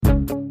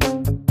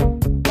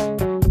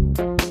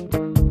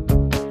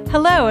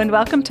Hello and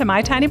welcome to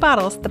My Tiny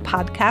Bottles, the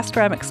podcast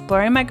where I'm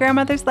exploring my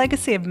grandmother's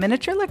legacy of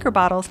miniature liquor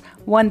bottles,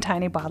 one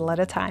tiny bottle at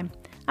a time.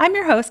 I'm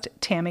your host,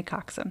 Tammy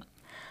Coxon.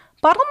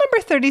 Bottle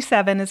number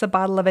 37 is a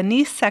bottle of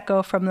anise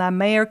Seco from La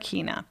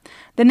Mallorquina.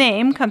 The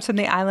name comes from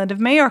the island of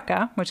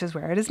Mallorca, which is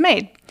where it is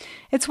made.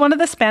 It's one of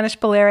the Spanish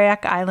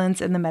Balearic Islands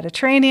in the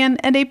Mediterranean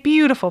and a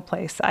beautiful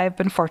place I have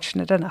been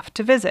fortunate enough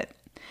to visit.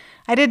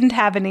 I didn't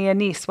have any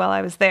anise while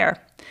I was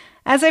there.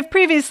 As I've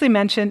previously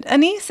mentioned,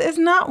 anise is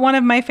not one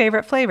of my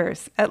favorite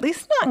flavors, at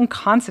least not in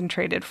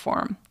concentrated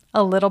form.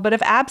 A little bit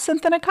of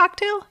absinthe in a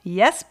cocktail?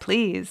 Yes,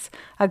 please.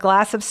 A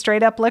glass of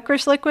straight-up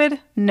licorice liquid?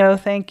 No,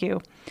 thank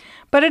you.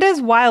 But it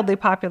is wildly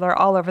popular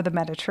all over the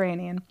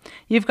Mediterranean.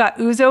 You've got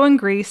ouzo in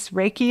Greece,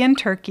 reiki in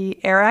Turkey,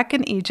 arak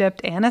in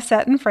Egypt,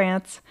 anisette in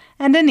France,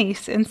 and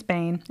anise in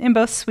Spain, in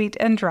both sweet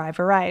and dry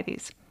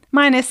varieties.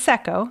 Mine is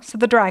Seco, so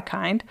the dry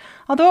kind,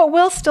 although it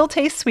will still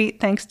taste sweet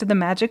thanks to the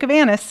magic of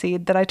anise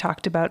seed that I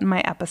talked about in my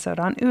episode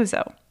on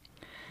ouzo.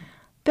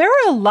 There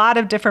are a lot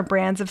of different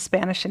brands of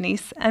Spanish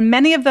anise, and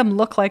many of them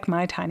look like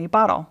my tiny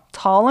bottle,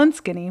 tall and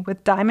skinny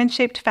with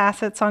diamond-shaped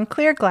facets on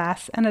clear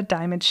glass and a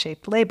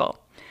diamond-shaped label.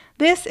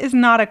 This is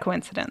not a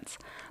coincidence.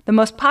 The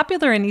most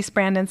popular anise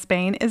brand in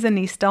Spain is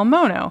Anís del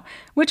Mono,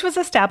 which was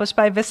established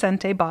by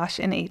Vicente Bosch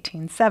in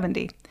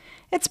 1870.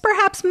 It's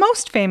perhaps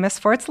most famous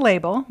for its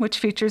label, which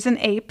features an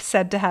ape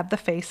said to have the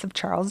face of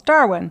Charles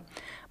Darwin.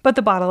 But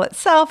the bottle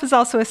itself is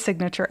also a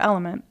signature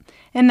element.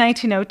 In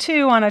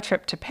 1902, on a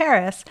trip to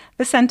Paris,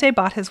 Vicente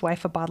bought his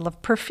wife a bottle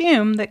of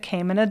perfume that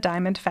came in a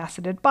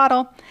diamond-faceted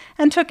bottle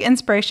and took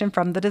inspiration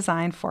from the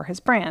design for his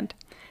brand.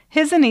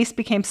 His anise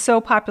became so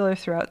popular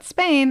throughout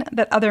Spain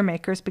that other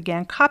makers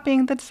began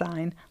copying the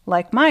design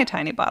like my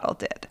tiny bottle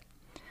did.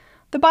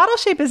 The bottle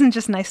shape isn't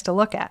just nice to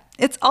look at,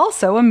 it's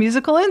also a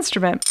musical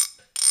instrument.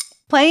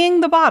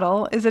 Playing the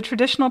bottle is a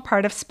traditional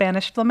part of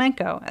Spanish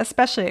flamenco,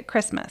 especially at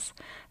Christmas.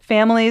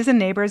 Families and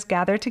neighbors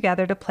gather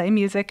together to play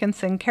music and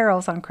sing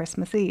carols on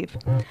Christmas Eve.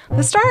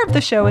 The star of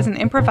the show is an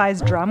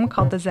improvised drum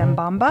called the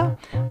zambamba,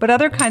 but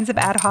other kinds of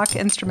ad hoc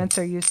instruments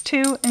are used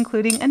too,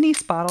 including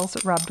anise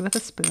bottles rubbed with a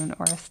spoon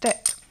or a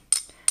stick.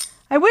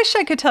 I wish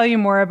I could tell you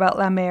more about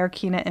La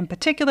Mallorquina in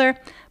particular,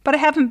 but I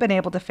haven't been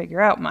able to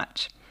figure out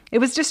much. It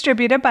was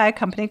distributed by a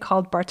company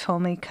called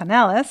Bartolomé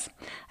Canelles.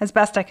 As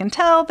best I can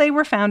tell, they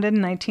were founded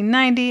in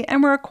 1990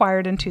 and were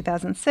acquired in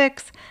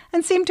 2006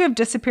 and seem to have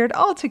disappeared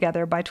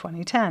altogether by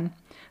 2010.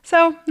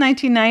 So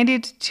 1990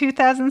 to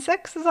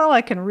 2006 is all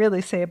I can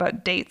really say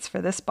about dates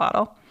for this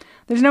bottle.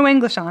 There's no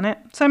English on it,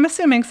 so I'm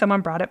assuming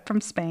someone brought it from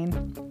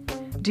Spain.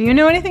 Do you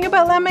know anything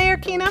about La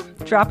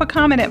Mallorquina? Drop a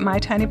comment at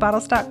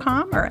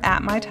mytinybottles.com or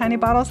at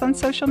mytinybottles on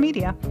social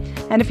media.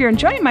 And if you're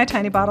enjoying My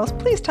Tiny Bottles,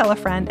 please tell a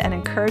friend and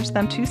encourage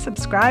them to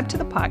subscribe to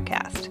the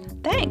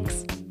podcast.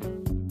 Thanks!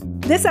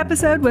 This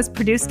episode was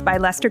produced by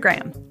Lester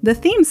Graham. The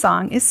theme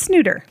song is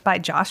Snooter by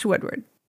Josh Woodward.